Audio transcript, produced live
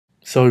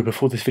So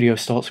before this video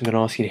starts, I'm going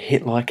to ask you to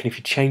hit like, and if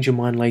you change your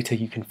mind later,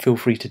 you can feel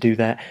free to do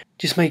that.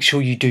 Just make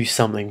sure you do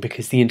something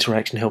because the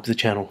interaction helps the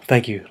channel.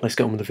 Thank you. Let's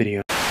get on with the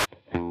video.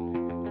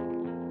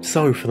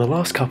 So for the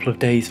last couple of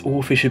days,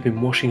 oarfish have been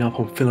washing up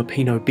on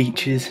Filipino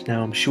beaches.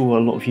 Now I'm sure a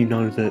lot of you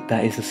know that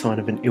that is a sign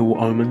of an ill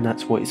omen.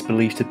 That's what it's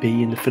believed to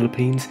be in the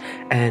Philippines.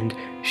 And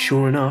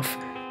sure enough,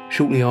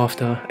 shortly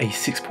after, a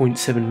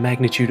 6.7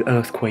 magnitude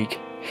earthquake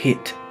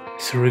hit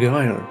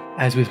Surigao.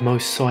 As with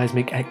most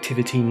seismic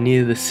activity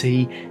near the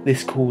sea,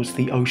 this caused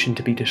the ocean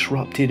to be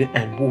disrupted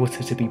and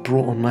water to be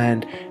brought on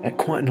land at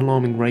quite an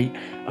alarming rate.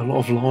 A lot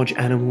of large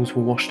animals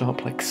were washed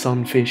up like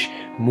sunfish,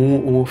 more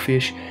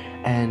oarfish,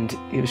 and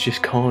it was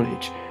just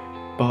carnage.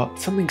 But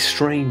something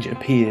strange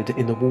appeared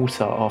in the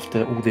water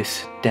after all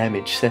this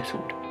damage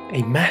settled.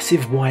 A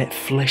massive white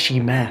fleshy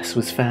mass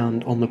was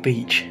found on the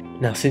beach.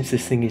 Now since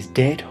this thing is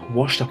dead,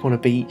 washed up on a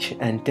beach,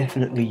 and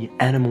definitely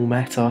animal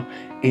matter,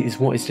 it is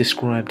what is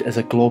described as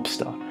a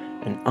globster,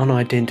 an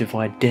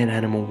unidentified dead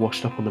animal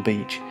washed up on the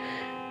beach.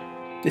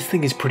 This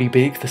thing is pretty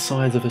big, the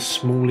size of a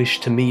smallish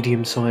to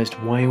medium sized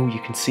whale. You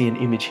can see an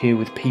image here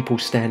with people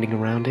standing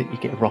around it, you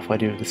get a rough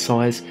idea of the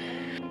size.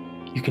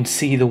 You can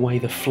see the way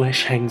the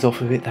flesh hangs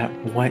off of it, that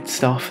white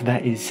stuff,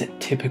 that is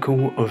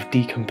typical of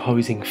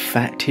decomposing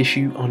fat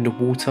tissue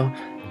underwater.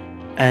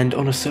 And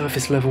on a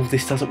surface level,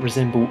 this doesn't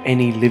resemble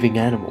any living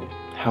animal.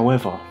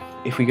 However,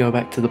 if we go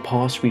back to the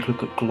past, we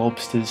look at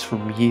globsters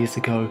from years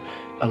ago,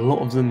 a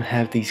lot of them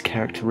have these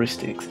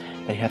characteristics.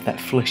 They have that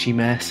fleshy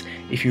mass.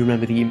 If you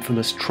remember the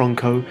infamous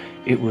Trunko,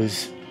 it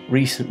was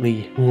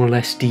recently more or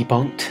less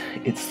debunked.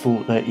 It's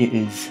thought that it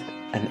is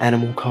an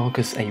animal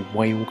carcass, a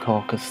whale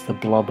carcass. The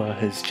blubber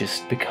has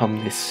just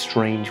become this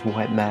strange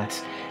white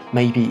mass,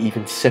 maybe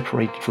even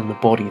separated from the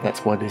body.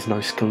 That's why there's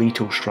no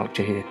skeletal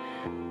structure here.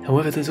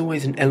 However, there's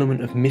always an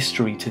element of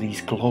mystery to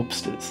these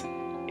globsters.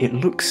 It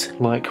looks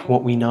like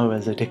what we know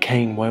as a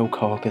decaying whale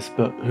carcass,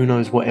 but who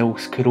knows what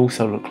else could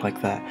also look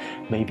like that.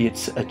 Maybe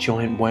it's a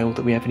giant whale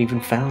that we haven't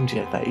even found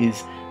yet. That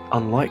is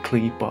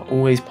unlikely, but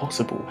always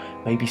possible.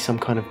 Maybe some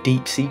kind of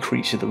deep sea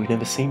creature that we've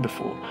never seen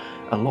before.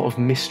 A lot of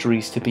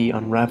mysteries to be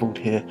unravelled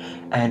here,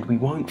 and we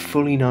won't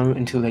fully know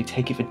until they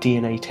take it for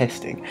DNA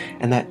testing,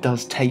 and that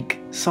does take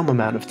some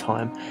amount of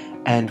time,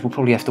 and we'll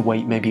probably have to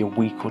wait maybe a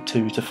week or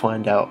two to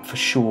find out for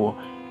sure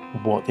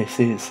what this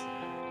is.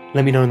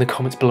 Let me know in the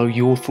comments below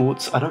your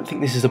thoughts. I don't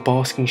think this is a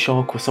basking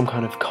shark or some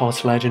kind of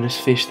cartilaginous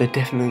fish. There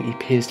definitely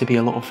appears to be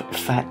a lot of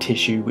fat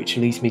tissue, which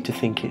leads me to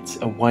think it's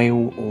a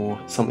whale or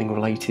something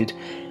related.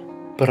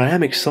 But I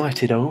am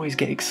excited. I always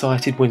get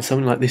excited when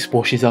something like this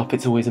washes up.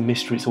 It's always a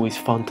mystery, it's always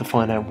fun to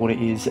find out what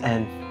it is,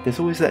 and there's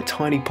always that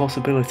tiny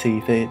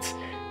possibility that it's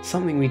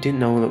something we didn't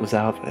know that was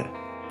out there.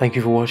 Thank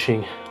you for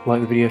watching.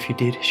 Like the video if you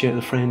did, share it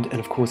with a friend, and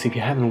of course if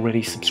you haven't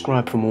already,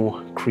 subscribe for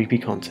more creepy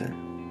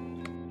content.